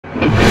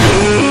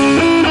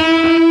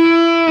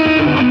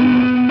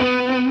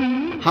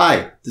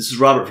this is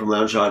Robert from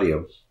Lounge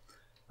Audio.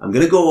 I'm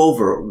going to go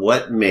over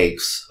what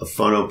makes a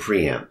phono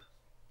preamp.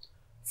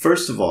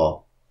 First of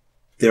all,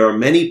 there are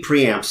many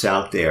preamps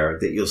out there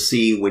that you'll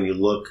see when you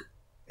look,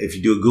 if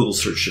you do a Google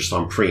search just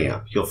on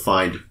preamp. You'll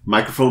find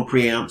microphone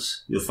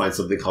preamps, you'll find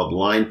something called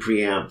line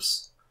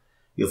preamps,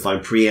 you'll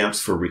find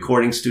preamps for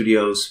recording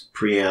studios,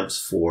 preamps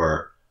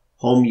for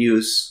home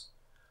use,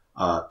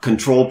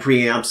 control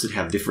preamps that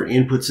have different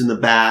inputs in the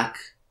back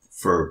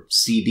for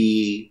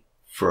CD,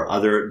 for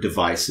other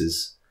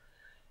devices.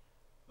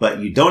 But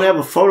you don't have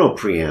a phono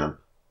preamp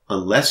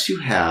unless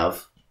you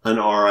have an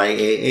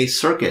RIAA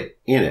circuit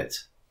in it.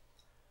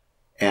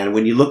 And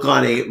when you look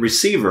on a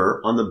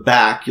receiver, on the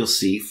back, you'll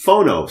see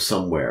phono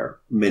somewhere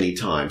many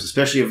times,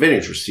 especially a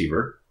vintage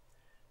receiver.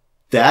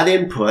 That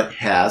input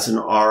has an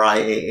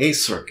RIAA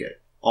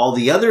circuit. All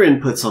the other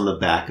inputs on the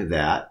back of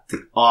that,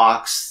 the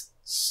aux,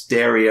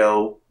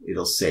 stereo,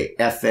 it'll say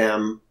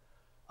FM,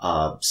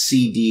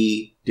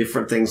 CD,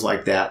 different things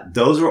like that,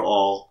 those are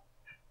all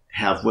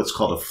have what's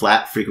called a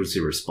flat frequency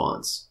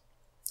response.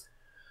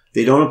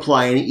 They don't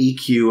apply any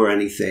EQ or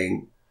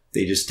anything.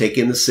 They just take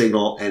in the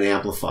signal and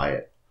amplify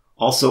it.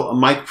 Also, a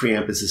mic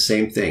preamp is the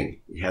same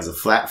thing. It has a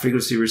flat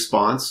frequency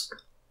response,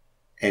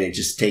 and it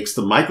just takes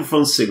the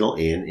microphone signal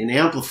in and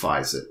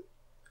amplifies it.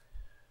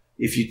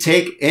 If you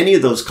take any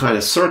of those kind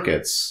of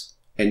circuits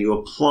and you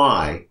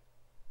apply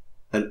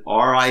an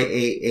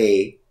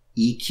RIAA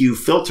EQ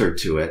filter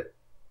to it,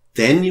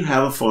 then you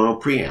have a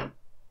phono preamp.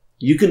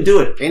 You can do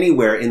it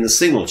anywhere in the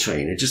signal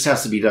chain. It just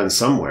has to be done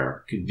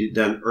somewhere. It could be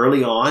done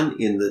early on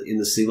in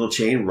the signal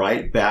chain,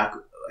 right back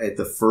at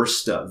the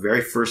first, very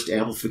first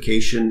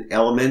amplification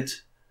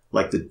element,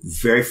 like the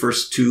very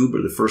first tube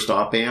or the first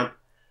op amp,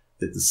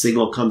 that the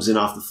signal comes in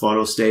off the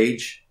phono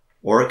stage.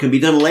 Or it can be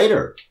done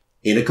later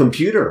in a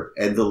computer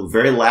at the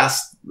very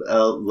last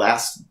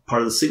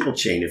part of the signal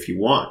chain if you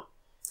want.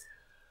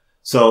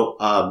 So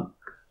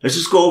let's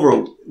just go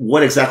over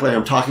what exactly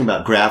I'm talking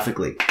about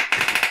graphically.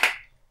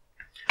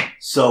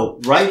 So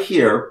right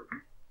here,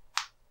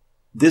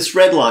 this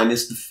red line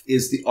is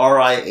the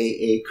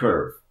RIAA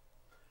curve.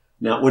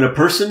 Now, when a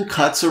person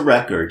cuts a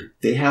record,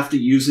 they have to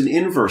use an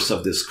inverse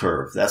of this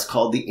curve. That's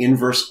called the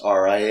inverse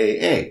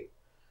RIAA.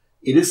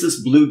 It is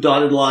this blue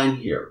dotted line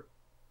here.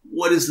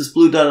 What does this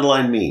blue dotted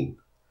line mean?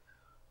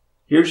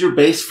 Here's your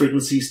bass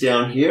frequencies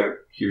down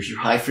here. Here's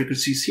your high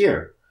frequencies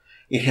here.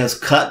 It has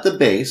cut the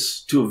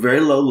bass to a very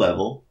low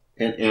level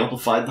and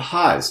amplified the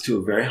highs to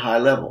a very high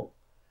level.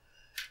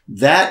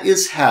 That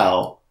is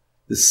how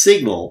the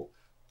signal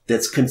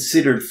that's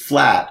considered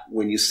flat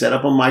when you set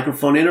up a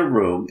microphone in a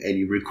room and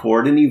you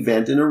record an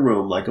event in a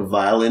room like a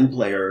violin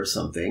player or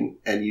something,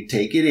 and you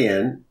take it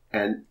in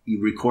and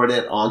you record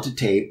it onto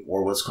tape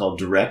or what's called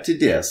direct to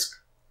disc.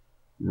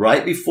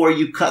 Right before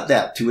you cut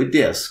that to a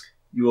disc,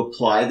 you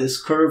apply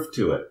this curve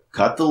to it.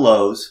 Cut the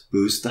lows,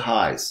 boost the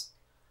highs.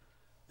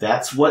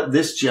 That's what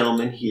this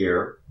gentleman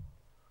here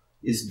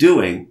is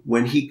doing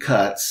when he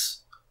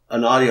cuts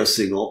an audio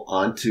signal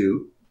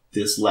onto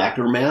this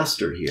lacquer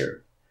master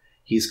here.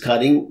 He's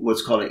cutting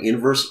what's called an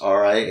inverse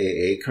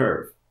RIAA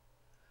curve.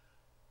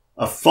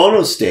 A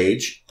phono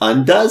stage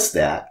undoes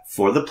that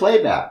for the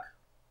playback.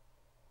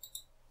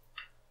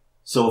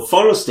 So a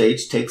phono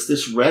stage takes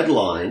this red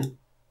line,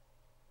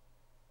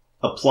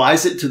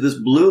 applies it to this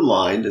blue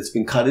line that's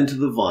been cut into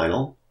the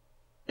vinyl,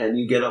 and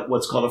you get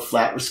what's called a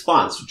flat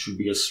response, which would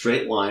be a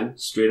straight line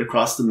straight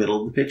across the middle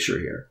of the picture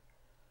here.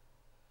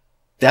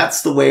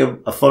 That's the way a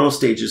phono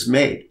stage is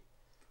made.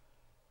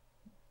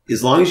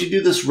 As long as you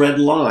do this red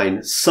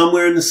line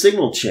somewhere in the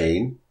signal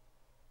chain,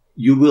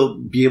 you will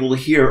be able to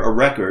hear a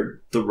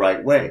record the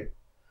right way.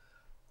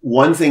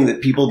 One thing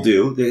that people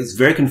do that is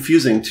very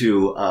confusing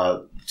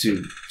to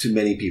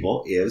many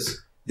people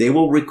is they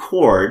will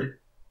record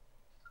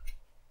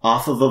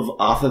off of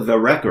a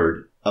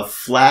record a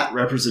flat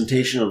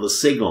representation of a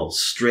signal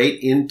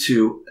straight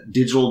into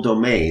digital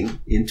domain,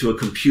 into a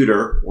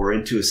computer or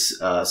into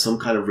some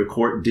kind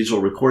of digital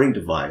recording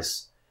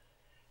device,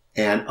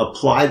 and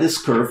apply this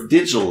curve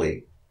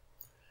digitally.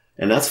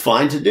 And that's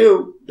fine to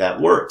do. That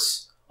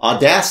works.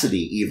 Audacity,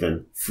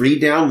 even, free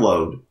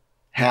download,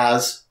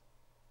 has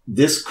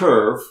this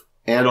curve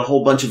and a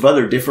whole bunch of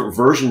other different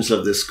versions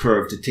of this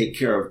curve to take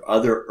care of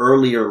other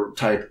earlier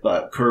type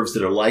curves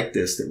that are like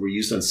this that were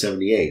used on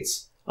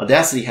 78s.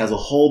 Audacity has a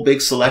whole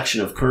big selection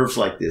of curves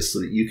like this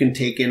so that you can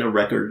take in a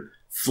record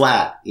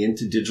flat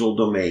into digital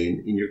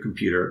domain in your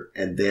computer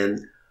and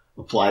then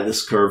apply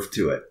this curve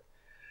to it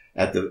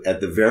at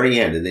the very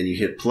end. And then you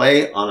hit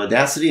play on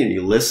Audacity and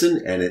you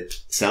listen and it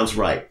sounds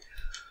right.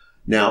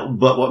 Now,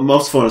 but what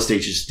most phono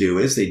stages do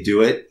is they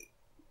do it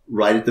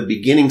right at the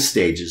beginning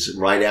stages,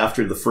 right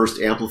after the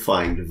first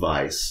amplifying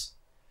device.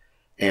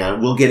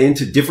 And we'll get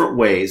into different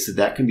ways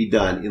that can be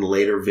done in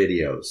later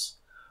videos.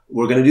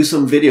 We're going to do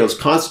some videos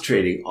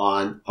concentrating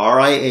on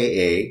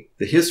RIAA,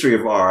 the history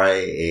of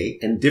RIAA,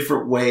 and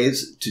different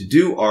ways to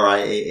do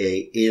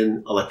RIAA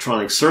in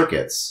electronic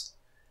circuits,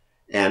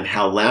 and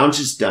how Lounge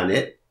has done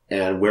it,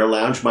 and where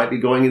Lounge might be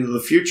going into the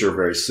future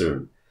very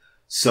soon.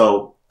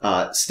 So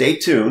stay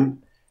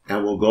tuned,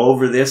 and we'll go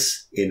over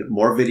this in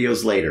more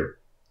videos later.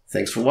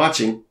 Thanks for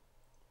watching.